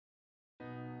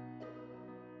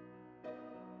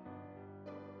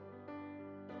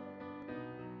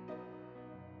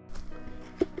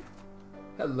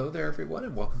Hello there everyone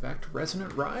and welcome back to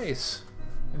Resonant Rise.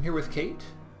 I'm here with Kate,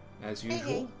 as usual,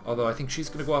 Hey. although I think she's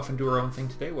going to go off and do her own thing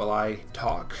today while I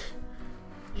talk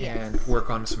and Yes.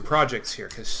 work on some projects here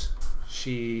because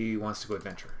she wants to go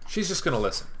adventure. She's just going to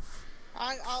listen.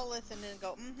 I'll listen and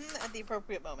go, at the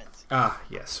appropriate moments. Ah,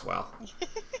 yes, well.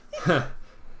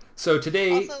 So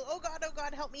today... Also, oh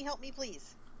God, help me,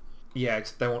 please. Yeah,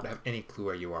 except I won't have any clue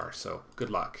where you are, so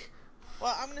good luck.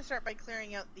 Well, I'm going to start by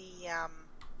clearing out the,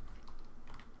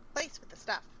 place with the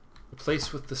stuff. The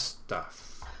place with the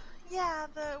stuff. Yeah,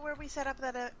 where we set up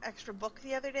that extra book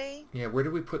the other day. Yeah, where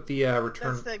did we put the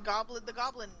return... That's the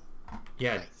goblin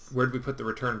Yeah, place. where did we put the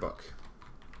return book?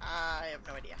 I have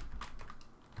no idea.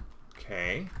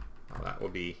 Okay. Well, that will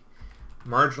be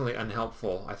marginally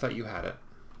unhelpful. I thought you had it.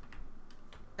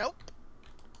 Nope.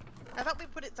 I thought we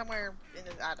put it somewhere in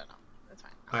the, I don't know. That's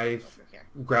fine. I Go through here.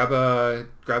 grab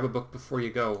a book before you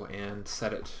go and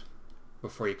set it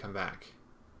before you come back.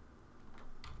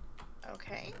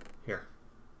 Okay. Here,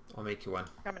 I'll make you one.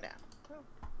 Coming down.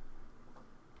 Oh.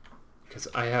 Because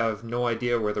I have no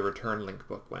idea where the return link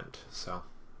book went. So.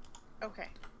 Okay.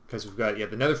 Because we've got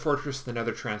the Nether Fortress, the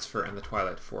Nether Transfer, and the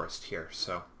Twilight Forest here.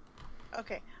 So.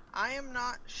 Okay. I am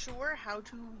not sure how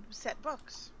to set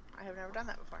books. I have never done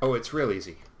that before. Oh, it's real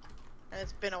easy. And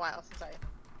it's been a while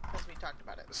since we talked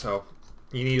about it. So,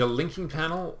 you need a linking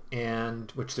panel,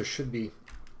 and which there should be.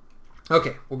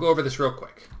 Okay, we'll go over this real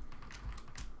quick.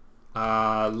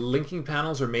 Linking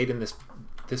panels are made in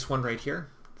this one right here.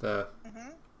 The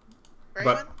Gray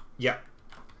one? yeah.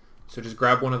 So just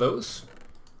grab one of those.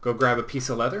 Go grab a piece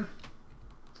of leather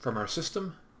from our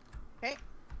system. Okay.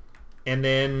 And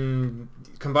then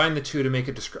combine the two to make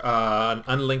an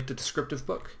unlinked descriptive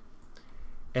book.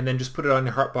 And then just put it on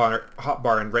your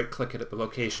hotbar and right-click it at the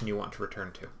location you want to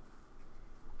return to.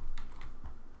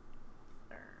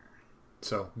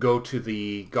 So go to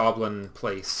the goblin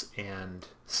place and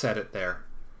set it there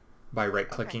by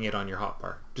right-clicking it on your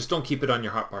hotbar. Just don't keep it on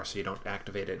your hotbar so you don't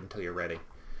activate it until you're ready.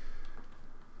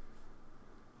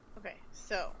 Okay,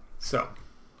 so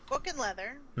book and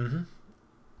leather.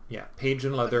 Yeah, page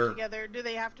and Put them leather. together. Do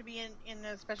they have to be in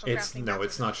a special It's crafting no, method?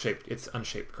 it's not shaped. It's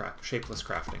unshaped shapeless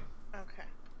crafting.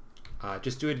 Okay.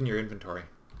 Just do it in your inventory.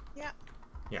 Yeah.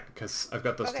 Yeah, because I've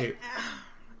got those Okay.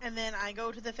 And then I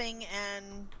go to the thing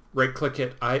and right-click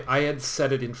it. I had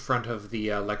set it in front of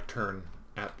the lectern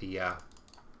at the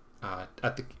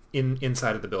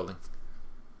inside of the building.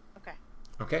 okay.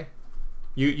 Okay.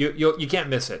 You can't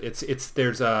miss it.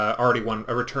 There's already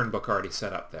a return book already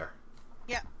set up there.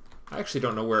 Yeah. I actually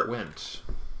don't know where it went.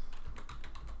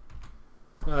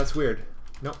 Oh, that's weird.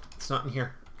 Nope, it's not in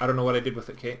here. I don't know what I did with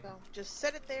it, Kate. So just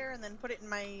set it there and then put it in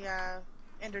my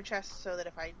ender chest so that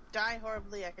if I die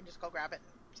horribly, I can just go grab it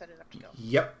and set it up to go.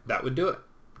 Yep, that would do it.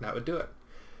 That would do it.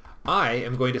 I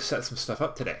am going to set some stuff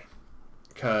up today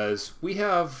because we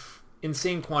have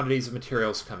insane quantities of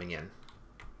materials coming in.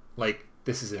 Like,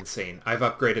 this is insane. I've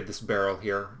upgraded this barrel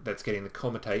here that's getting the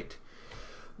comatite,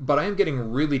 but I am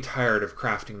getting really tired of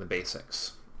crafting the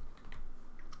basics.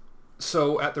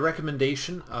 So at the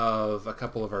recommendation of a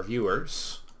couple of our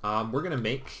viewers, we're going to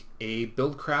make a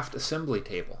Buildcraft assembly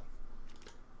table.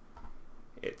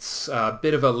 It's a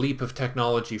bit of a leap of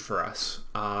technology for us.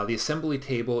 The assembly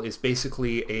table is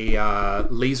basically a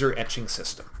laser etching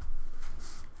system.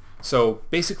 So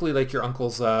basically like your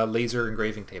uncle's laser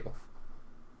engraving table.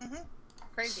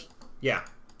 Crazy. Yeah.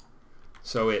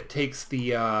 So it takes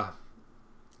the...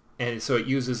 and so it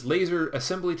uses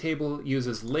assembly table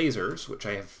uses lasers, which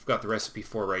I have got the recipe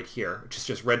for right here, which is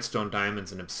just redstone,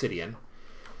 diamonds, and obsidian,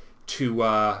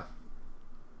 to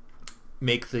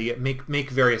make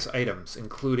various items,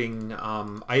 including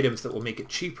items that will make it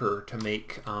cheaper to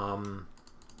make some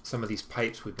of these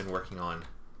pipes we've been working on.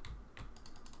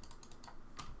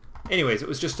 Anyways, it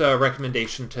was just a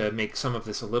recommendation to make some of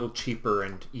this a little cheaper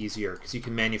and easier, because you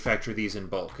can manufacture these in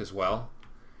bulk as well.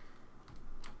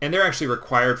 And they're actually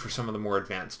required for some of the more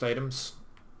advanced items.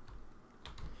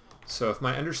 So if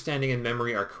my understanding and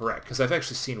memory are correct, because I've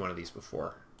actually seen one of these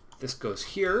before, this goes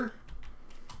here.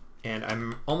 And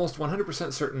I'm almost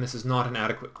 100% certain this is not an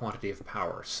adequate quantity of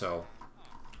power, so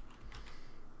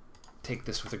take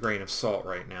this with a grain of salt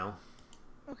right now.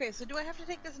 Okay, so do I have to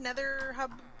take this Nether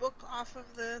Hub book off of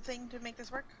the thing to make this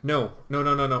work? No,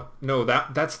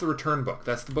 that's the return book.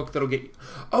 That's the book that'll get you...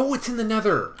 Oh, it's in the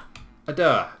Nether!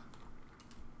 Duh.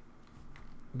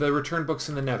 The return book's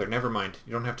in the Nether. Never mind.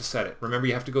 You don't have to set it. Remember,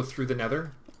 you have to go through the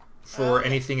Nether for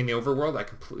anything in the overworld. I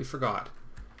completely forgot.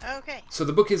 Okay. So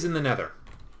the book is in the Nether.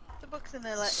 Books in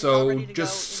the So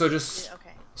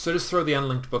just throw the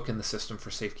unlinked book in the system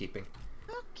for safekeeping.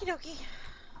 Okie dokie.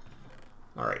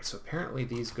 Alright, so apparently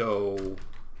these go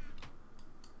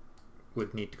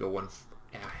would need to go one...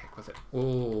 heck with it.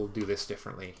 We'll do this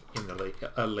differently in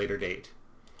a later date.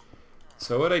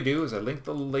 So what I do is I link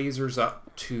the lasers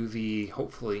up to the,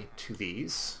 hopefully, to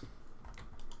these.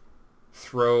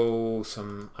 Throw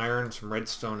some iron, some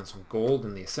redstone, and some gold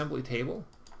in the assembly table.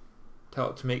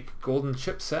 Tell it to make golden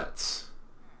chipsets.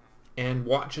 And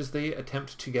watch as they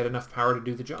attempt to get enough power to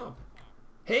do the job.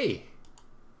 Hey!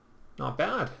 Not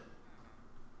bad.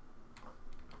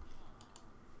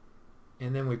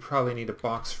 And then we probably need a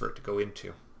box for it to go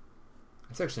into.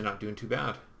 That's actually not doing too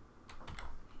bad.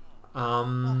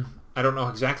 I don't know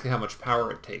exactly how much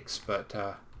power it takes, but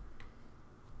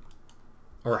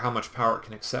or how much power it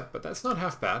can accept, but that's not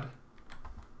half bad.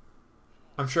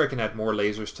 I'm sure I can add more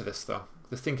lasers to this though.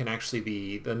 The thing can actually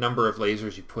be, the number of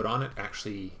lasers you put on it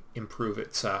actually improve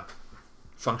its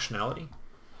functionality.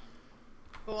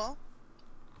 Cool.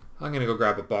 I'm going to go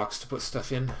grab a box to put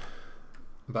stuff in.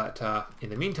 But in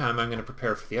the meantime, I'm going to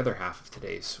prepare for the other half of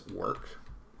today's work,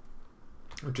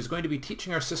 which is going to be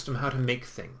teaching our system how to make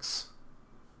things.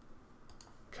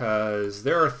 Because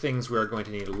there are things we are going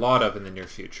to need a lot of in the near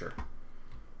future.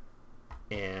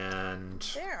 And...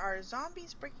 there are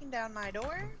zombies breaking down my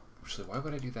door. Actually, why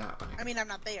would I do that? I mean, I'm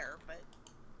not there, but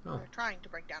oh. they're trying to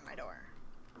break down my door.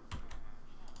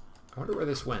 I wonder where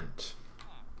this went.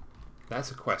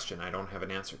 That's a question I don't have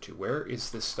an answer to. Where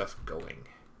is this stuff going?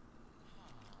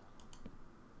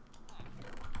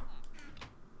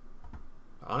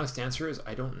 The honest answer is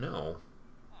I don't know.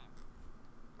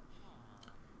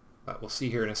 But we'll see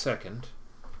here in a second.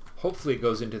 Hopefully it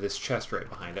goes into this chest right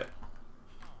behind it.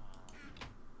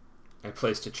 I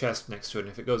placed a chest next to it, and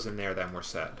if it goes in there, then we're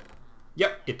set.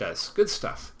 Yep, it does. Good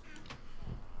stuff.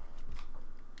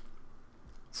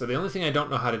 So the only thing I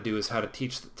don't know how to do is how to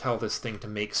tell this thing to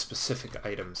make specific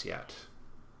items yet.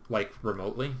 Like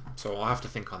remotely. So I'll have to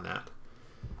think on that.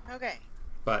 Okay.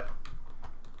 But,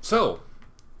 so,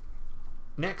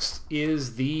 next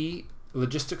is the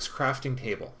logistics crafting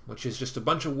table, which is just a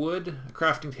bunch of wood, a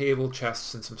crafting table,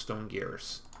 chests, and some stone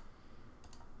gears.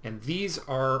 And these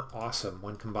are awesome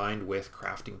when combined with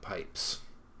crafting pipes,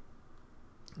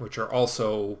 which are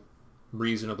also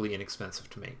reasonably inexpensive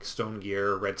to make. Stone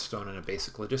gear, redstone, and a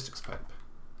basic logistics pipe.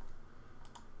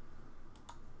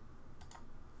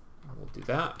 We'll do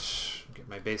that. Get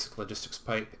my basic logistics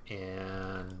pipe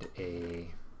and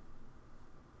a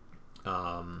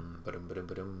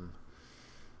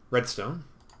redstone.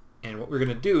 And what we're going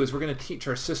to do is we're going to teach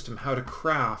our system how to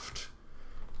craft,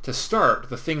 to start,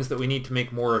 the things that we need to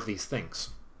make more of these things.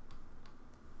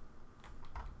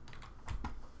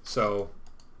 So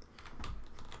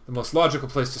the most logical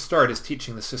place to start is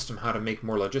teaching the system how to make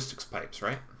more logistics pipes,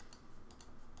 right?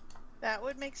 That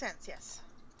would make sense, yes.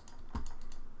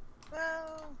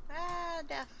 Well,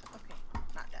 deaf. Okay,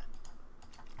 not deaf.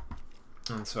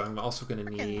 And so I'm also going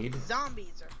to need...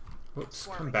 zombies are whoops,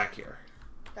 swarming. come back here.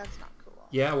 That's not cool.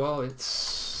 Yeah, well,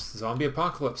 it's zombie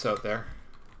apocalypse out there.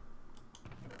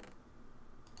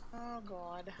 Oh,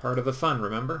 God. Part of the fun,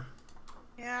 remember?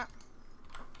 Yeah.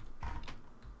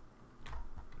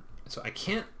 So I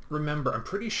can't remember. I'm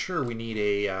pretty sure we need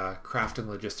a crafting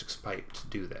logistics pipe to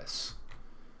do this.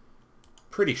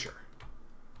 Pretty sure.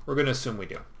 We're going to assume we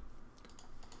do.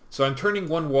 So I'm turning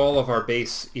one wall of our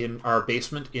base in our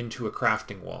basement into a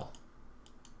crafting wall.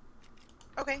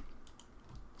 Okay.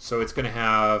 So it's going to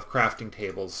have crafting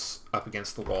tables up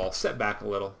against the wall, set back a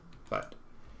little, but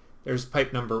there's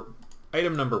item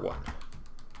number 1.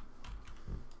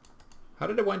 How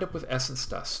did I wind up with essence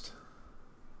dust?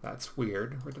 That's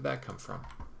weird. Where did that come from?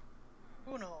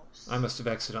 Who knows? I must have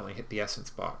accidentally hit the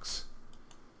essence box.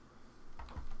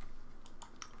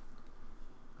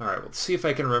 Alright, let's see if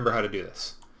I can remember how to do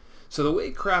this. So the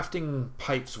way crafting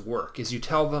pipes work is you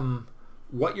tell them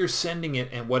what you're sending it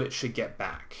and what it should get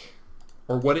back.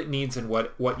 Or what it needs and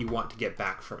what you want to get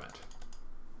back from it.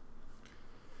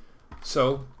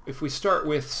 So if we start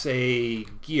with, say,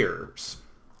 gears,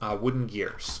 wooden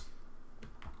gears,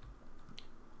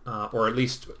 or at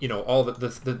least, you know, all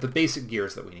the basic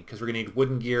gears that we need, because we're going to need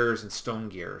wooden gears and stone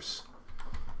gears.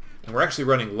 And we're actually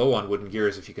running low on wooden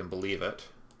gears, if you can believe it.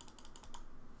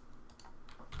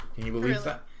 Can you believe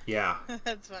that? Yeah.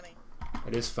 That's funny.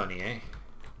 It is funny, eh?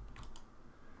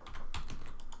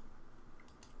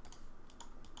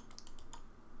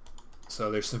 So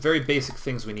there's some very basic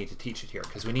things we need to teach it here,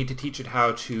 because we need to teach it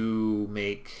how to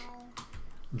make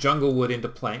jungle wood into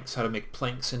planks, how to make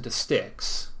planks into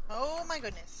sticks. Oh my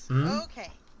goodness. Mm? Okay.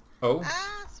 Oh?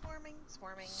 Swarming.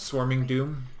 Swarming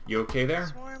doom. You okay there?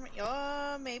 Swarming.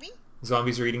 Maybe?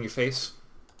 Zombies are eating your face?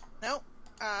 Nope.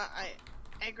 I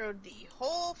aggroed the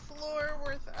whole floor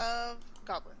worth of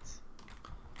goblins.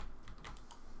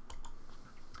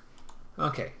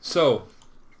 Okay, so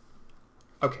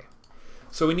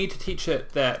we need to teach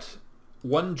it that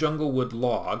 1 junglewood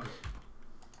log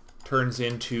turns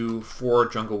into 4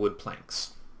 junglewood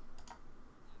planks.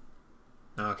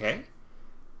 Okay.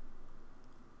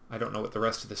 I don't know what the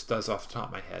rest of this does off the top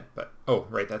of my head, but oh,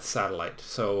 right, that's satellite.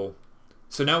 So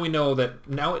now we know that,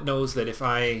 now it knows that if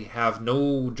I have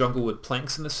no junglewood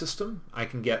planks in the system, I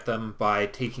can get them by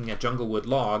taking a junglewood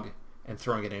log and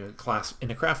throwing it in a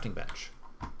crafting bench.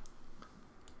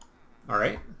 All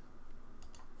right.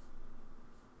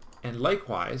 And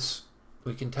likewise,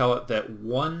 we can tell it that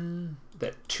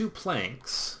 2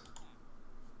 planks.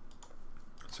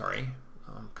 Sorry,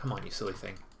 come on, you silly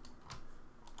thing.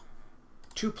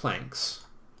 2 planks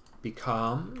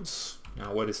becomes,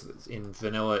 now what is this? In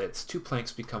vanilla, it's 2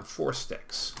 planks become 4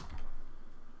 sticks,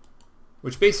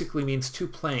 which basically means 2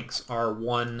 planks are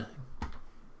one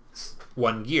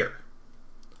gear.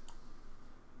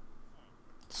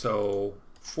 So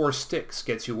 4 sticks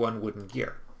gets you 1 wooden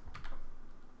gear.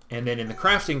 And then in the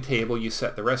crafting table, you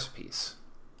set the recipes.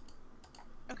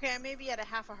 Okay, I may be at a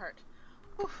half a heart.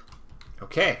 Whew.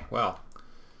 Okay, well.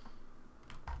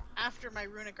 After my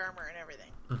runic armor and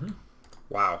everything. Mm-hmm.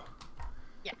 Wow.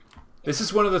 Yeah. This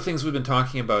is one of the things we've been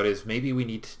talking about, is maybe we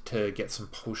need to get some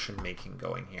potion making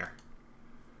going here.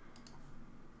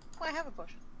 Well, I have a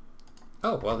potion.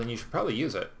 Oh, well then you should probably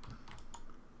use it.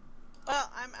 Well,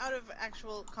 I'm out of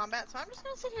actual combat, so I'm just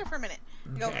going to sit here for a minute.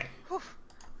 And Okay. Go, whew.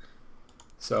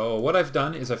 So what I've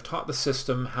done is I've taught the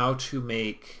system how to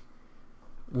make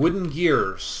wooden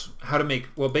gears,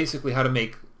 basically how to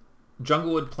make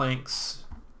junglewood planks,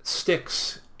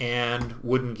 sticks, and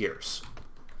wooden gears.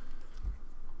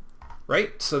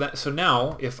 Right? So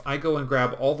now, if I go and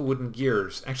grab all the wooden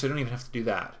gears, actually I don't even have to do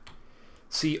that.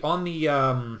 See, on the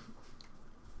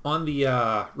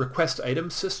request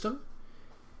items system,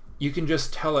 you can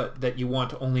just tell it that you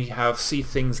want to only see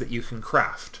things that you can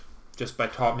craft, just by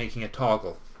making a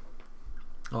toggle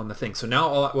on the thing. So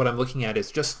now what I'm looking at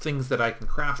is just things that I can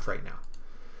craft right now.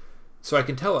 So I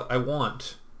can tell it I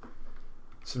want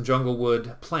some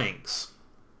junglewood planks,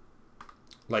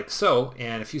 like so,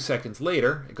 and a few seconds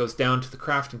later it goes down to the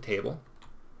crafting table,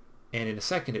 and in a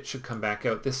second it should come back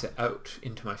out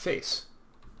into my face.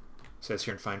 It says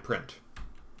here in fine print.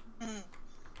 Mm.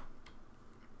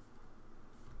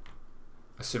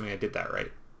 Assuming I did that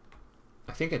right.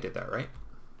 I think I did that right.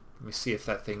 Let me see if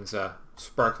that thing's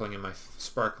sparkling in my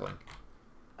sparkling.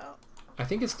 Oh. I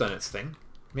think it's done its thing.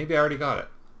 Maybe I already got it.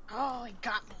 Oh, it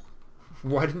got me.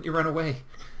 Why didn't you run away?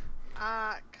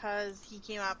 'Cause he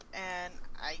came up and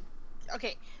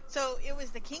okay, so it was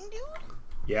the king dude?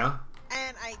 Yeah?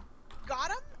 And I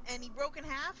got him, and he broke in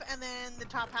half, and then the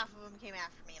top half of him came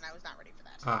after me, and I was not ready for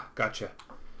that. Ah, gotcha.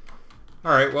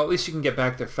 Alright, well at least you can get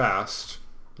back there fast.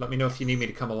 Let me know if you need me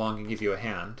to come along and give you a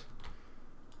hand.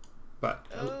 But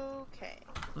Okay.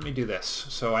 let me do this.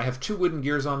 So I have 2 wooden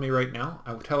gears on me right now.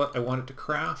 I will tell it I want it to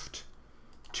craft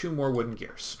 2 more wooden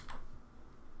gears.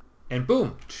 And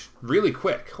boom! Really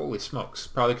quick. Holy smokes.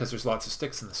 Probably because there's lots of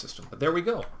sticks in the system. But there we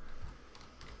go.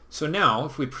 So now,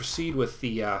 if we proceed with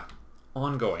the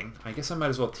ongoing, I guess I might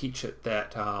as well teach it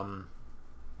that... I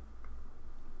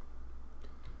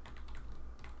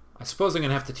suppose I'm going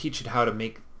to have to teach it how to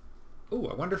make... Oh,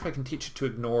 I wonder if I can teach it to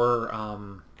ignore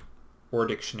or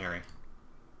dictionary.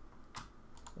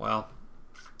 Well,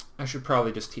 I should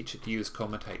probably just teach it to use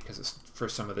comatite because it's for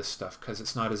some of this stuff, because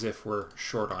it's not as if we're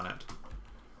short on it.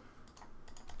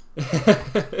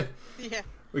 Yeah.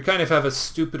 We kind of have a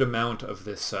stupid amount of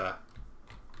this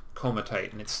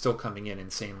comatite, and it's still coming in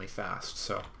insanely fast.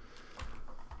 So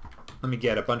let me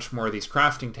get a bunch more of these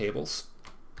crafting tables.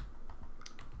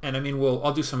 And I mean,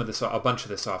 I'll do a bunch of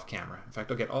this off camera. In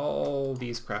fact, I'll get all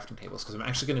these crafting tables because I'm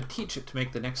actually going to teach it to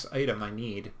make the next item I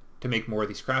need to make more of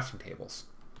these crafting tables.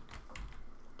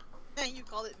 And you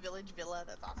called it Village Villa.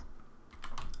 That's awesome.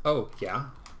 Oh, yeah.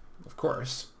 Of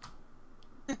course.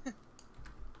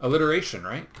 Alliteration,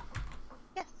 right?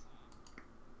 Yes.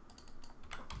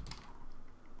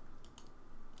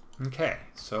 Okay,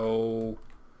 so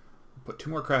put 2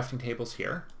 more crafting tables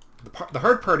here. The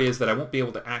hard part is that I won't be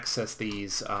able to access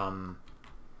these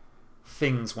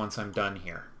things once I'm done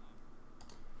here.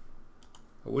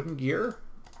 A wooden gear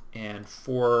and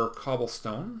 4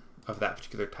 cobblestone of that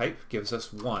particular type gives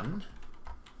us 1,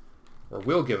 or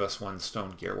will give us 1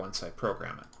 stone gear once I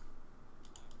program it.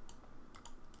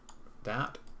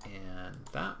 That and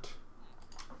that.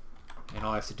 And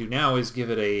all I have to do now is give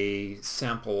it a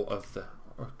sample of the...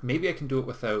 Or maybe I can do it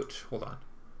without... Hold on.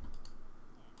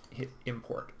 Hit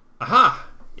import. Aha!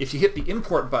 If you hit the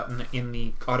import button in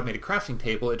the automated crafting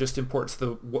table, it just imports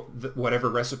whatever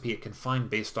recipe it can find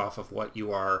based off of what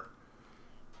you are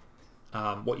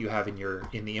what you have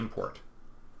in the import.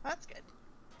 That's good.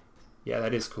 Yeah,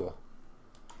 that is cool.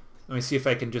 Let me see if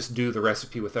I can just do the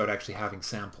recipe without actually having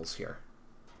samples here.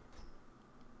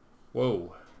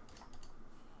 Whoa.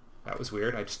 That was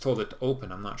weird. I just told it to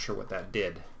open. I'm not sure what that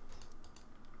did.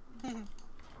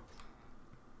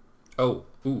 Oh,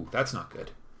 ooh, that's not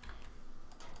good.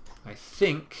 I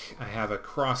think I have a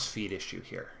crossfeed issue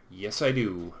here. Yes, I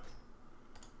do.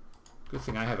 Good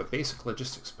thing I have a basic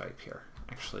logistics pipe here.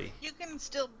 Actually, You can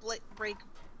still break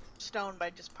stone by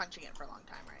just punching it for a long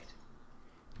time, right?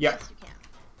 yeah. Yes, you can.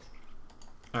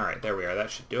 Alright, there we are.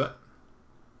 That should do it.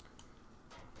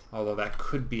 Although that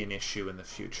could be an issue in the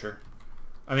future.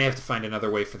 I may have to find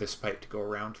another way for this pipe to go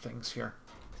around things here.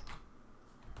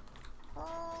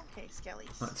 Okay,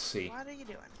 Skellies. Let's see. What are you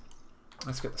doing?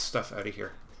 Let's get the stuff out of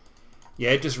here.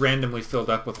 Yeah, it just randomly filled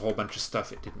up with a whole bunch of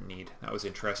stuff it didn't need. That was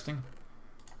interesting.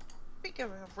 Speaking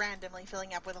of randomly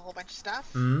filling up with a whole bunch of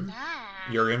stuff.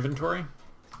 Your inventory?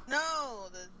 No,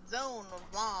 the zone of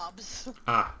mobs.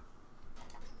 Ah.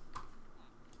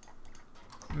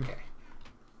 Okay.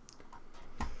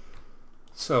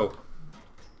 So,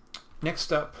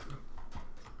 next up,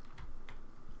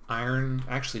 iron.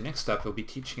 Actually, next up, we'll be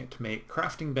teaching it to make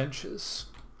crafting benches,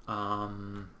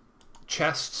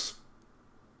 chests,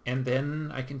 and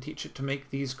then I can teach it to make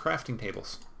these crafting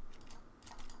tables.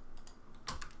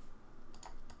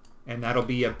 And that'll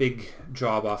be a big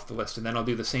job off the list. And then I'll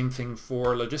do the same thing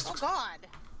for logistics. Oh God.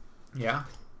 Yeah?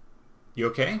 You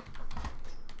okay?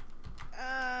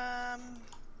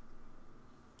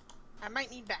 I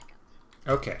might need backup.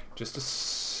 Okay, just a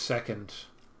second.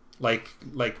 Like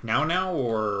now,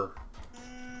 or?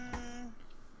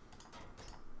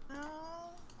 No.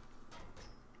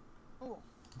 Ooh.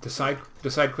 Decide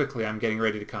quickly. I'm getting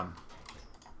ready to come.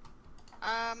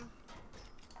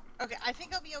 Okay, I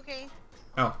think I'll be okay.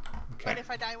 Oh, okay. But if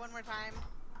I die one more time,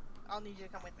 I'll need you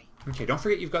to come with me. Okay, don't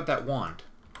forget you've got that wand.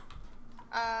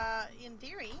 In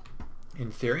theory.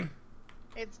 In theory?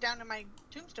 It's down to my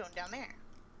tombstone down there.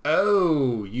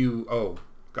 Oh, oh,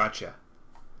 gotcha.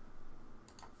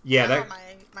 Yeah, that...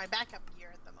 my backup gear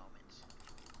at the moment.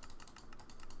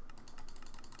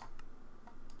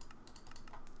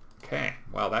 Okay,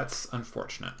 well, that's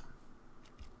unfortunate.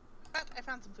 But I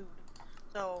found some food,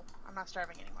 so I'm not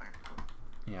starving anymore.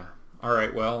 Yeah.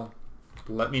 Alright, well,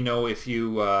 let me know if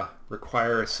you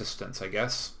require assistance, I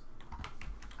guess.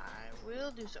 I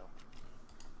will do so.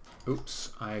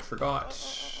 Oops, I forgot.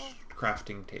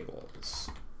 Crafting tables.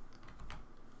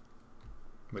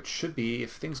 Which should be,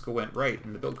 if things went right,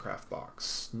 in the Buildcraft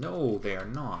box. No, they are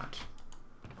not.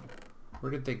 Where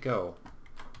did they go?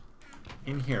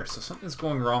 In here. So something's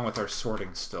going wrong with our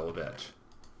sorting still a bit.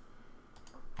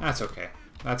 That's okay.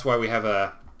 That's why we have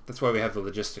the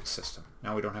logistics system.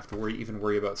 Now we don't have to even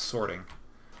worry about sorting.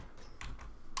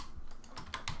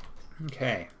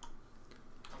 Okay.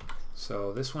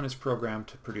 So this one is programmed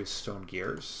to produce stone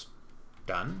gears.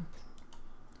 Done.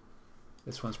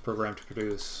 This one's programmed to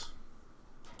produce...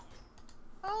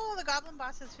 Oh, the goblin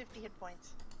boss has 50 hit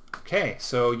points. Okay,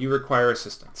 so you require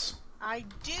assistance. I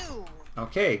do.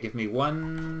 Okay, give me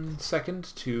 1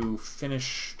 second to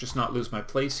finish, just not lose my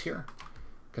place here,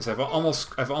 because I've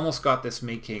almost got this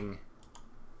making.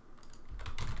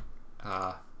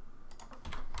 I've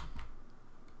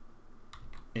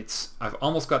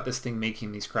almost got this thing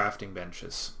making these crafting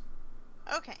benches.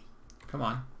 Okay. Come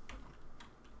on,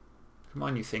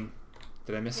 you thing.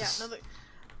 Did I miss this? Yeah, no,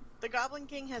 the Goblin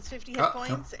King has 50 hit No,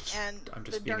 points, and I'm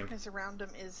just the darkness around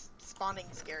him is spawning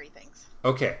scary things.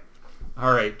 Okay.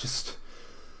 Alright, just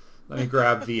let me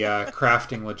grab the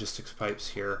crafting logistics pipes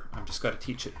here. I've just got to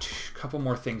teach it a couple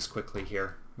more things quickly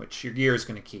here, which your gear is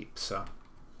going to keep, so.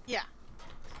 Yeah.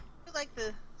 I like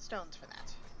the stones for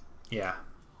that. Yeah.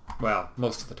 Well,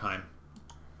 most of the time.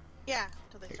 Yeah,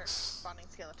 until they start spawning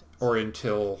skeletons. Or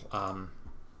until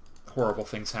horrible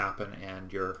things happen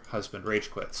and your husband rage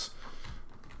quits.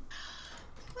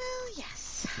 Well,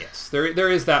 yes. Yes, there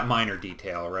is that minor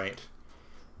detail, right?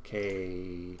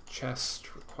 Okay,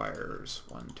 chest requires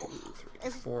 1, 2,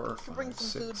 3, 4, 5, bring some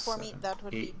 6, food for 7, me, that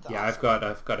would 8. be Yeah, awesome.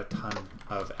 I've got a ton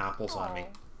of apples on me.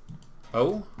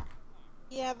 Oh?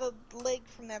 Yeah, the leg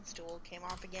from that stool came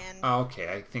off again.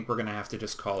 Okay, I think we're gonna have to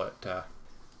just call it.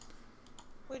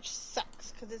 Which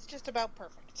sucks, because it's just about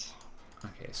perfect.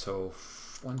 Okay, so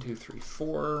 1, 2, 3,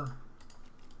 4.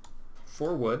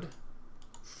 4 wood.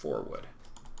 4 wood.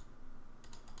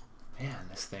 Man,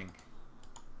 this thing.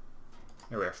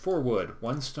 There we are. 4 wood,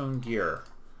 1 stone gear,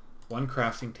 1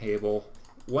 crafting table,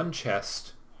 1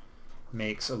 chest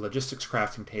makes a logistics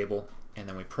crafting table, and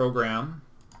then we program.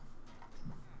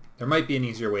 There might be an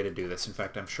easier way to do this. In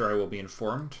fact, I'm sure I will be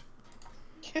informed.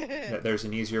 that there's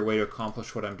an easier way to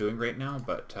accomplish what I'm doing right now,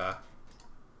 but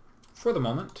for the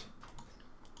moment,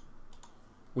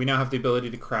 we now have the ability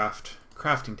to craft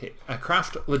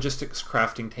logistics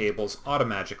crafting tables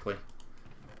automagically.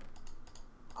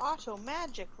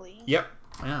 Automagically? Yep.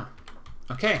 Yeah.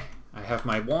 Okay. I have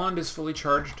my wand is fully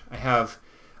charged. I have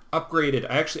upgraded.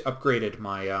 I actually upgraded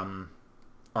my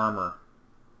armor.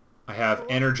 I have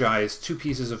energized 2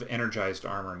 pieces of energized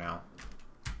armor now.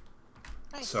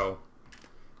 Nice. So,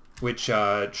 which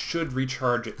should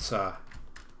recharge its. I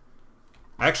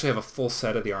actually have a full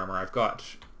set of the armor.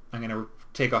 I'm gonna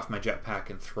take off my jetpack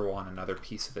and throw on another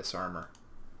piece of this armor.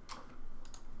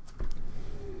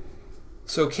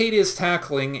 So Kate is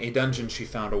tackling a dungeon she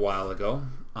found a while ago.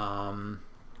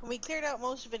 We cleared out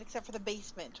most of it except for the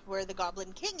basement where the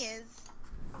Goblin King is.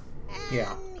 And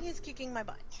yeah. He's kicking my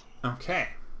butt. Okay.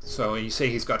 So you say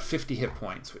he's got 50 hit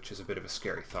points, which is a bit of a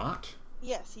scary thought.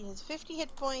 Yes, he has 50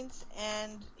 hit points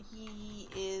and he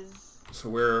is... So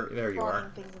there you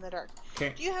are. Things in the dark.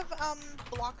 Okay. Do you have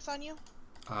blocks on you?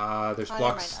 There's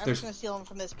blocks. I'm just gonna steal them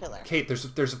from this pillar. Kate,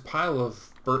 there's a pile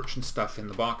of birch and stuff in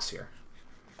the box here.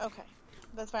 Okay,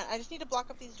 that's fine. I just need to block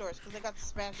up these doors because they got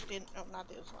smashed in. No, not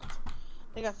those ones.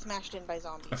 They got smashed in by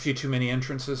zombies. A few too many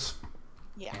entrances.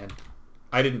 Yeah. And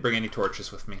I didn't bring any torches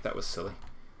with me. That was silly.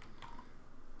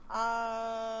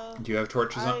 Do you have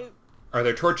torches on? Are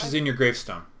there torches in your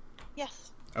gravestone?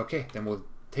 Yes. Okay, then we'll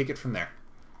take it from there.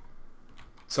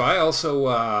 So I also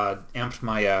amped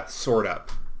my sword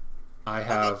up. I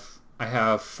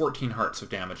have 14 hearts of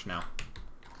damage now.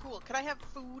 Cool. Could I have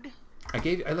food?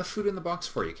 I left food in the box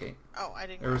for you, Kate. Oh, I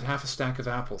didn't. There was half a stack of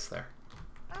apples there.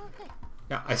 Oh, okay.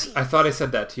 Yeah, I thought I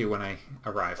said that to you when I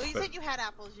arrived. Well, you said you had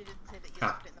apples. You didn't say that you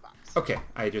left it in the box. Okay,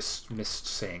 I just missed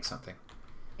saying something.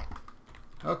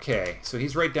 Okay, so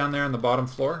he's right down there on the bottom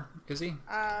floor, is he?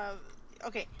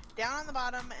 Okay, down on the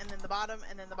bottom, and then the bottom,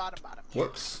 and then the bottom.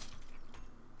 Whoops.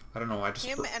 I don't know.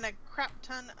 Him and a crap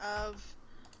ton of...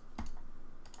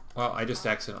 Well, I just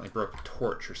accidentally broke a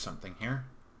torch or something here.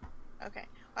 Okay.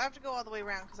 I have to go all the way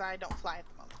around because I don't fly at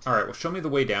the moment. Alright, well show me the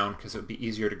way down because it would be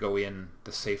easier to go in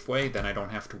the safe way. Then I don't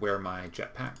have to wear my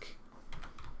jetpack.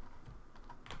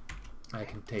 I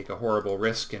can take a horrible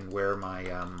risk and wear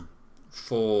my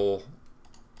full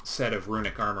set of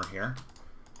runic armor here.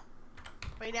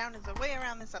 Way down is the way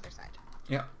around this other side.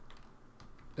 Yeah.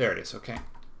 There it is, okay.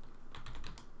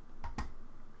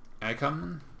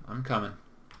 I'm coming.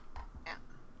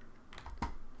 Yeah.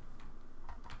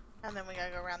 And then we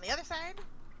gotta go around the other side.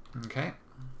 Okay.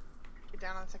 Get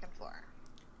down on the second floor.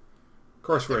 Of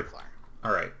course we're...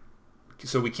 Alright.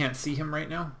 So we can't see him right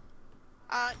now?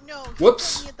 No.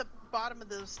 Whoops! He's at the bottom of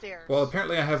those stairs. Well,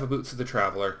 apparently I have a Boots of the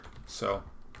Traveler, so...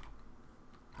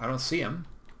 I don't see him.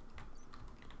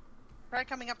 Try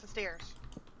coming up the stairs.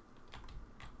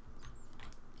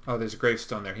 Oh, there's a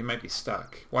gravestone there. He might be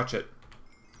stuck. Watch it.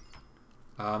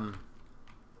 Yeah,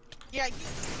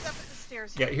 he's up at the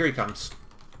stairs. Yeah, here he comes.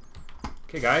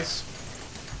 Okay, guys.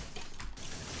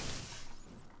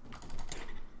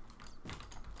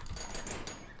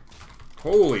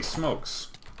 Holy smokes.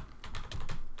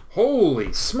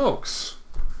 Holy smokes.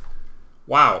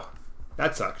 Wow.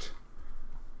 That sucked.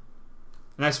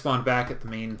 And I spawned back at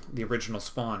the original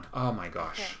spawn. Oh my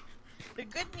gosh. Okay. The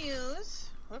good news...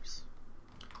 Whoops.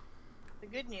 The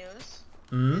good news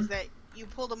is that you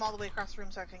pulled them all the way across the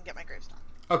room so I can get my gravestone.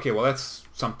 Okay, well that's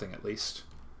something at least.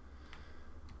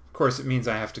 Of course, it means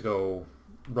I have to go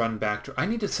run back to... I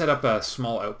need to set up a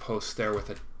small outpost there with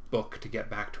a book to get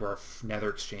back to our nether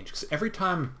exchange. Because every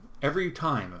time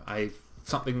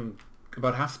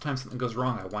about half the time something goes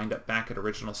wrong, I wind up back at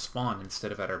original spawn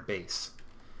instead of at our base.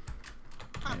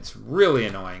 And it's really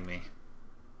annoying me.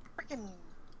 Frickin'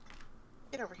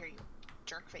 get over here, you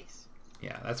jerk face.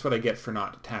 Yeah, that's what I get for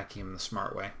not attacking him the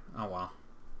smart way. Oh well.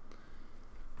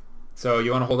 So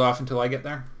you want to hold off until I get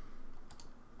there?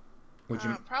 Would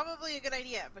you? Probably a good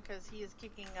idea because he is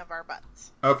kicking of our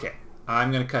butts. Okay,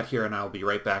 I'm going to cut here and I'll be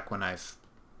right back when I've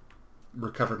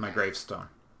recovered my gravestone.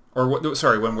 Or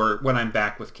sorry, when I'm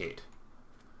back with Kate.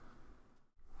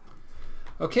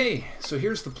 Okay, so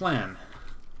here's the plan.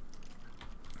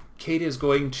 Kate is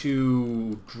going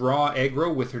to draw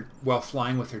aggro with her while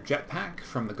flying with her jetpack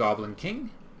from the Goblin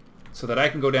King, so that I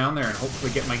can go down there and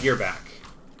hopefully get my gear back.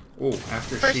 Oh,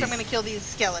 First I'm going to kill these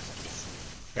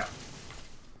skeletons. Yeah.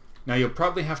 Now you'll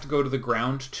probably have to go to the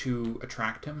ground to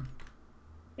attract him.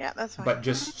 Yeah, that's fine. But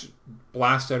just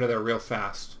blast out of there real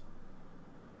fast.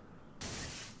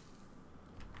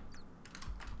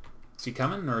 Is he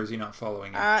coming, or is he not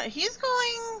following you? He's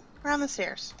going around the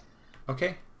stairs.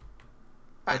 Okay.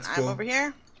 Fine, That's cool. I'm over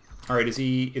here. All right, is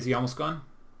he almost gone?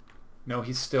 No,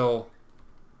 he's still...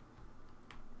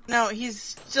 No, he's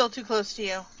still too close to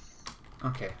you.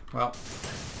 Okay, well.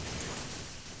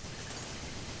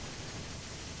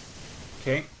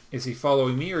 Okay, is he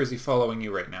following me or is he following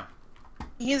you right now?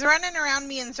 He's running around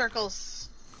me in circles.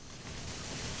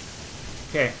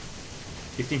 Okay.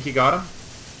 You think you got him?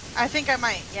 I think I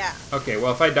might, yeah. Okay,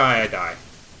 well if I die, I die.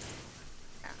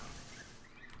 Yeah.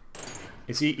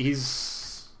 Is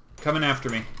he's coming after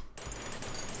me.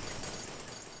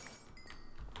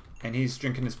 And he's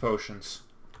drinking his potions.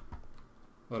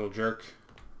 Little jerk.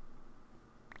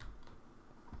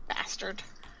 Bastard.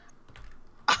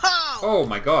 Oh! Oh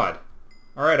my god.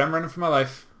 Alright, I'm running for my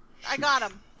life. I got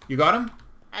him. You got him?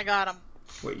 I got him.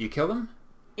 Wait, you killed him?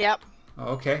 Yep.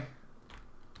 Oh, okay.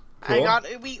 Cool.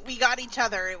 We got each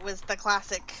other. It was the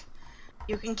classic.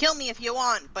 You can kill me if you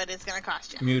want, but it's gonna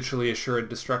cost you. Mutually assured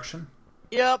destruction?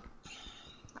 Yep.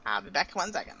 I'll be back in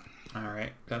 1 second.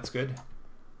 Alright, that's good.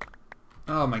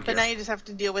 Oh my god. But now you just have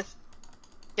to deal with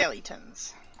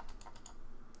skeletons.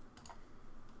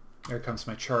 There comes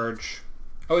my charge.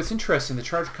 Oh, it's interesting. The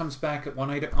charge comes back at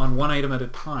one item at a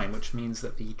time, which means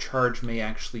that the charge may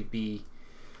actually be...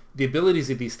 The abilities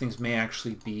of these things may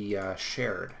actually be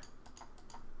shared.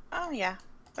 Oh, yeah.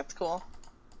 That's cool.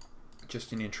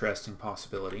 Just an interesting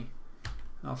possibility.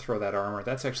 I'll throw that armor.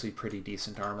 That's actually pretty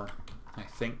decent armor, I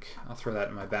think. I'll throw that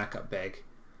in my backup bag.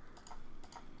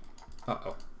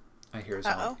 Uh-oh. I hear a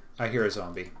zombie. Uh-oh? I hear a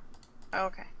zombie.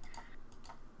 Okay.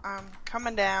 I'm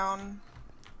coming down.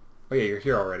 Oh yeah, you're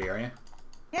here already, are you?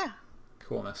 Yeah.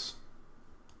 Coolness.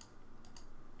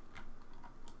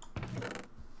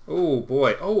 Oh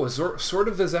boy. Oh, a Sword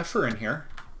of the Zephyr in here.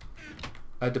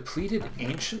 A depleted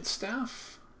ancient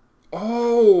staff?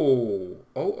 Oh!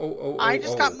 I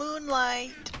just got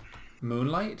Moonlight.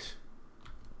 Moonlight?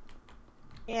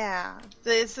 Yeah.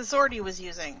 It's the sword he was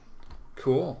using.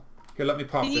 Cool. Here, let me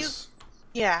pop this.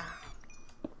 Yeah.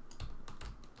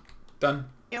 Done.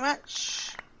 Too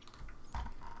much.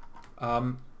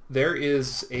 There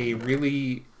is a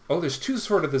really... Oh, there's 2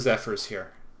 Sword of the Zephyrs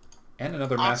here. And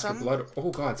another Mask of Blood.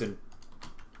 Oh god, it's in...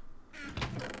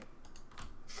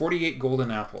 48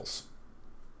 golden apples.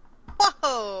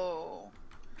 Whoa!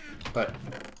 But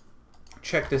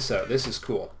check this out. This is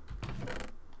cool.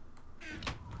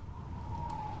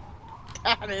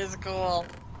 That is cool.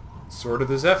 Sword of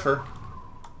the Zephyr.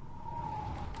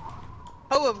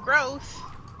 Hoe of Growth.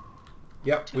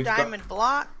 Yep, 2 diamond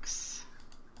blocks.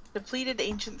 Depleted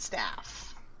ancient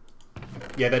staff.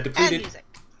 Yeah, that depleted... And music.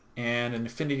 And an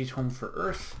affinity tome for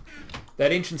Earth.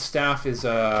 That ancient staff is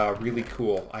really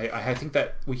cool. I think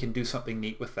that we can do something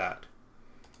neat with that.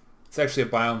 It's actually a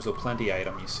Biomes of Plenty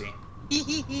item, you see.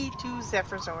 2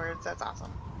 Zephyr swords. That's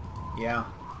awesome. Yeah.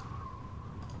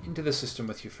 Into the system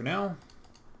with you for now.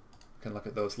 Can look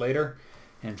at those later.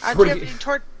 And Do you have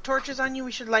any torches on you?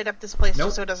 We should light up this place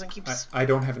just so it doesn't keep... I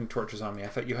don't have any torches on me. I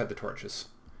thought you had the torches.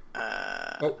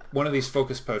 Oh, one of these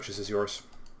focus pouches is yours.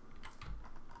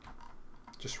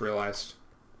 Just realized.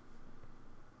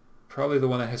 Probably the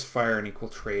one that has fire and equal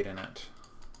trade in it.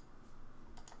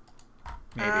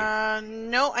 Maybe.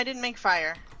 No, I didn't make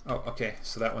fire. Oh, okay.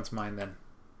 So that one's mine then.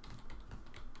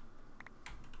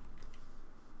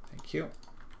 Thank you.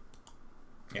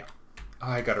 Yeah. Oh,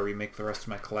 I gotta remake the rest of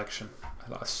my collection. I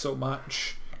lost so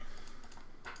much.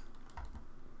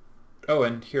 Oh,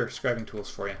 and here, scribing tools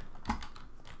for you.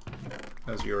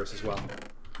 Those are yours as well.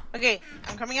 Okay,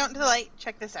 I'm coming out into the light.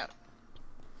 Check this out.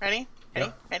 Ready? Ready?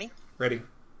 Yep. Ready? Ready.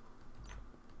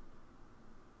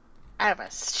 I have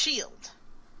a shield.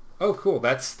 Oh, cool.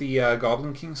 That's the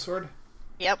Goblin King sword?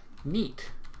 Yep.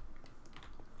 Neat.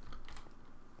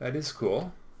 That is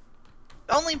cool.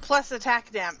 Only plus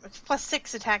attack damage. Plus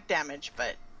 6 attack damage,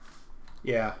 but...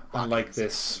 Yeah, unlike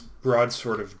this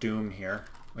broadsword of doom here,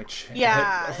 which...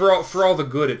 Yeah. For all the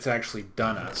good it's actually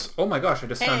done us. Oh my gosh, I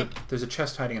just found it. There's a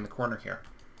chest hiding in the corner here.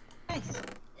 Nice.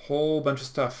 Whole bunch of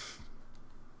stuff.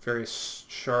 Various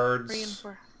shards.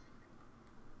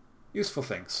 Useful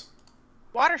things.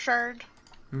 Water shard.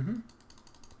 Mm-hmm.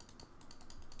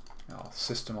 I'll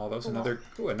system all those.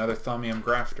 Cool. Another Thaumium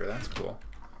grafter. That's cool.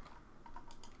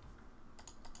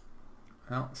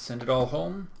 Well, send it all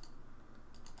home.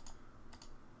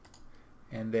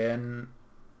 And then...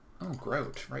 Oh,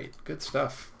 grout. Right. Good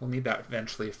stuff. We'll need that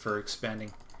eventually for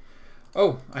expanding.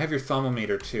 Oh, I have your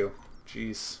thermometer too.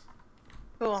 Jeez.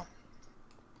 Cool.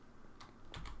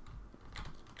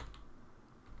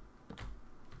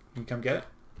 Can you come get it?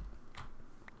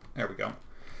 There we go.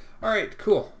 Alright,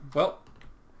 cool. Well...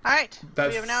 Alright,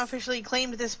 we have now officially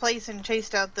claimed this place and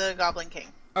chased out the Goblin King.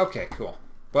 Okay, cool.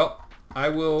 Well, I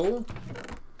will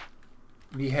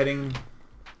be heading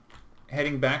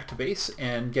back to base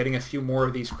and getting a few more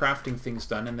of these crafting things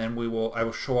done, and then I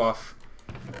will show off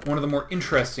one of the more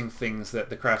interesting things that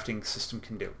the crafting system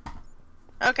can do.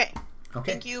 Okay.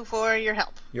 Okay. Thank you for your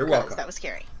help. You're welcome. That was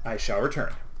scary. I shall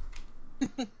return.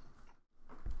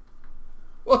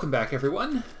 Welcome back,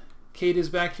 everyone. Kate is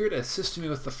back here to assist me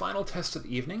with the final test of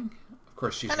the evening. Of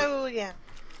course, she's... Hello, yeah.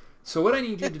 So what I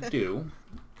need you to do...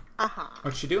 Uh-huh.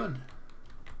 What you doing?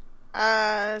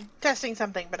 Testing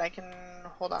something, but I can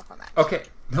hold off on that. Okay,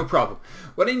 no problem.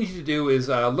 What I need you to do is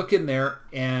look in there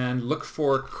and look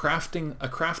for a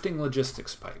crafting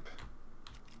logistics pipe.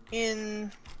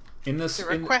 In this... The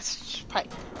request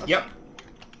pipe. Okay. Yep.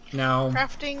 Now...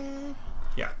 Crafting...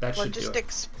 Yeah, that should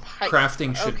logistics do it. pipe.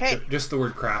 Crafting should... Okay. Just the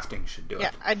word crafting should do it.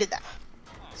 Yeah, I did that.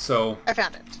 So... I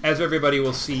found it. As everybody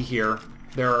will see here,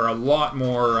 there are a lot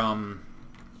more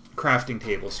crafting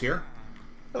tables here.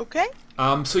 Okay.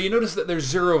 So you notice that there's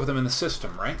 0 of them in the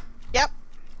system, right? Yep.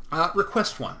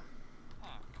 Request 1.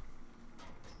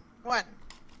 1.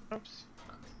 Oops.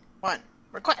 1.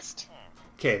 Request.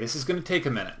 Okay, this is going to take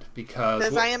a minute because...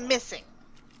 Says I am missing.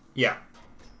 Yeah.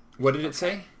 What did it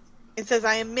say? It says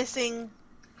I am missing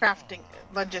crafting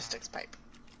logistics pipe.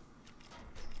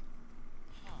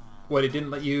 What, it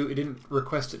didn't let you... It didn't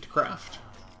request it to craft?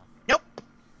 Nope.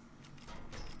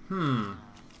 Hmm.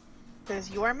 It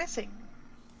says you are missing.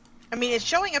 I mean, it's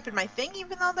showing up in my thing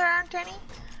even though there aren't any.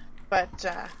 But,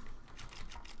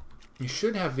 You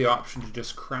should have the option to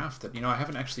just craft it. You know, I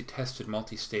haven't actually tested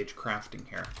multi-stage crafting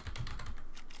here.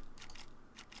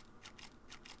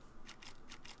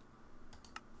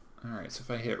 Alright, so if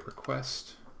I hit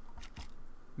request,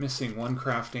 missing 1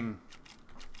 crafting...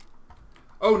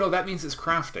 Oh, no, that means it's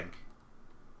crafting.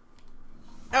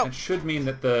 Oh. It should mean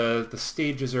that the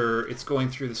stages are... It's going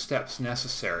through the steps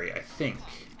necessary, I think.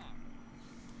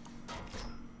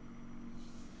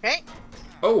 Okay.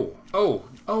 Oh,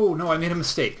 no, I made a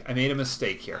mistake. I made a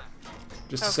mistake here.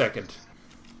 Just a second.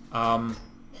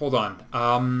 Hold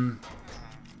on.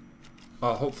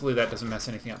 Well, hopefully that doesn't mess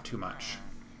anything up too much.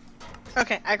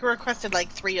 Okay, I requested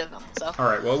like 3 of them, so...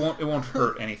 Alright, well, it won't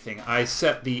hurt anything. I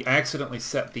accidentally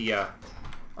set the,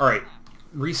 Alright,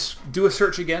 do a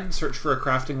search again. Search for a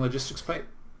crafting logistics pipe.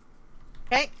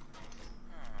 Okay.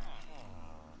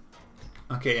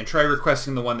 Okay, and try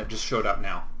requesting the one that just showed up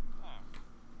now.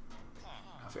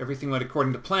 If everything went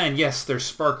according to plan, yes, there's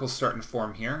sparkles starting to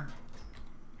form here.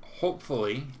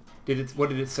 Hopefully. What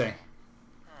did it say?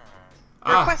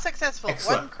 Request successful.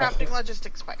 Excellent. 1 crafting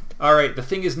logistics pipe. Alright, the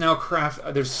thing is now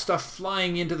there's stuff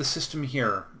flying into the system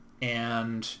here.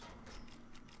 And...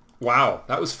 Wow,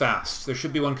 that was fast. There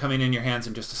should be one coming in your hands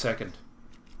in just a second.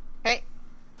 Hey.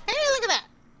 Hey, look at that!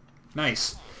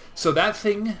 Nice. So that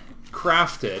thing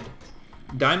crafted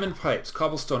diamond pipes,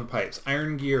 cobblestone pipes,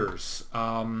 iron gears,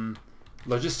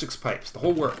 logistics pipes, the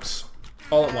whole works,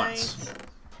 all at once.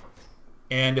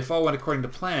 And if all went according to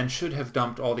plan, should have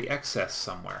dumped all the excess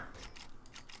somewhere.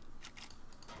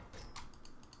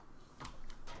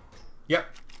 Yep,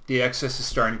 the excess is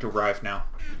starting to arrive now.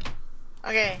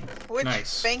 Okay, which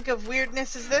Nice. bank of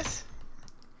weirdness is this?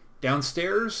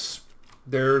 Downstairs,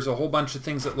 there's a whole bunch of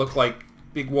things that look like a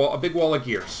big wall of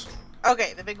gears.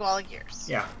 Okay, the big wall of gears.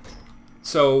 Yeah.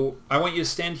 So I want you to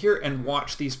stand here and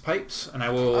watch these pipes, and I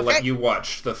will let you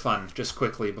watch the fun just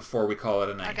quickly before we call it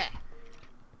a night. Okay.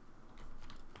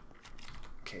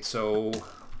 Okay, so...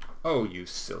 Oh, you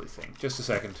silly thing. Just a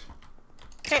second.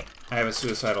 Okay. I have a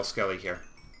suicidal skelly here.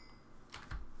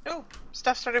 Oh,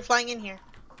 stuff started flying in here.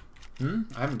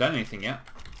 I haven't done anything yet.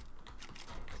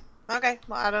 Okay,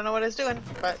 well, I don't know what it's doing,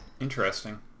 but...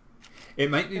 Interesting.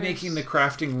 It might be making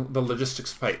the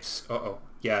logistics pipes. Uh-oh.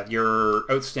 Yeah, your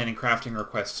outstanding crafting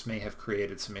requests may have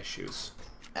created some issues.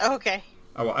 Okay.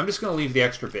 Oh, well, I'm just going to leave the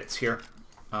extra bits here.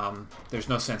 There's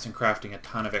no sense in crafting a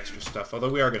ton of extra stuff, although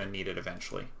we are going to need it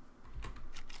eventually.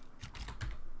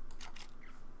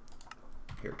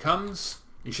 Here it comes.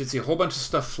 You should see a whole bunch of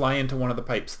stuff fly into one of the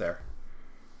pipes there.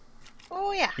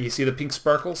 Oh, yeah. You see the pink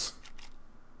sparkles?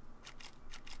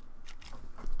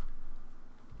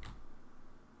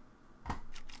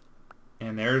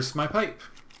 And there's my pipe.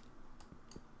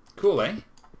 Cool, eh?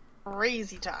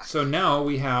 Crazy talk. So now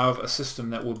we have a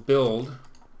system that will build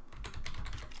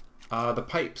the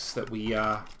pipes that we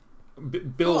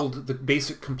build the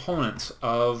basic components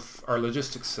of our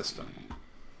logistics system.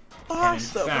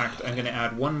 Awesome. And in fact, I'm going to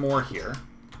add one more here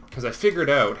because I figured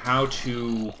out how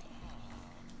to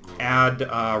add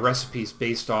recipes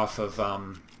based off of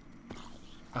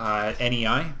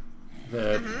NEI.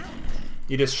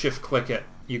 You just shift click it.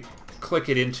 You click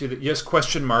it into the, just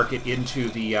question mark it into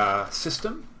the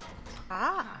system.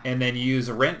 And then you use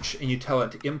a wrench and you tell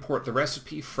it to import the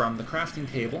recipe from the crafting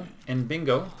table, and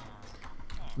bingo.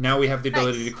 Now we have the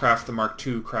ability to craft the Mark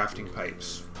II crafting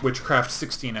pipes, which craft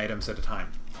 16 items at a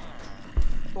time.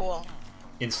 Cool.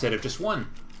 instead of just one.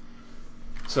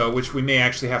 So, which we may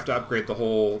actually have to upgrade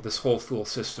this whole fuel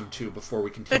system to before we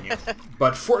continue.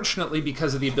 But fortunately,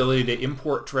 because of the ability to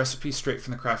import recipes straight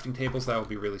from the crafting tables, that will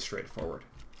be really straightforward.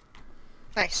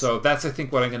 Nice. So that's, I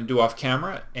think, what I'm going to do off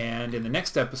camera. And in the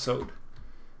next episode,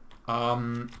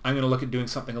 I'm going to look at doing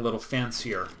something a little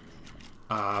fancier.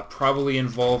 Probably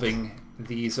involving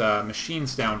these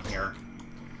machines down here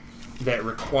that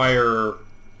we're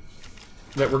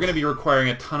going to be requiring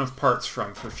a ton of parts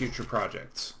from for future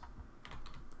projects.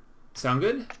 Sound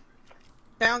good?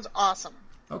 Sounds awesome.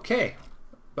 Okay,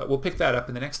 but we'll pick that up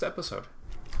in the next episode.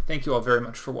 Thank you all very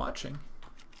much for watching,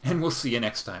 and we'll see you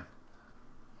next time.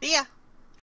 See ya.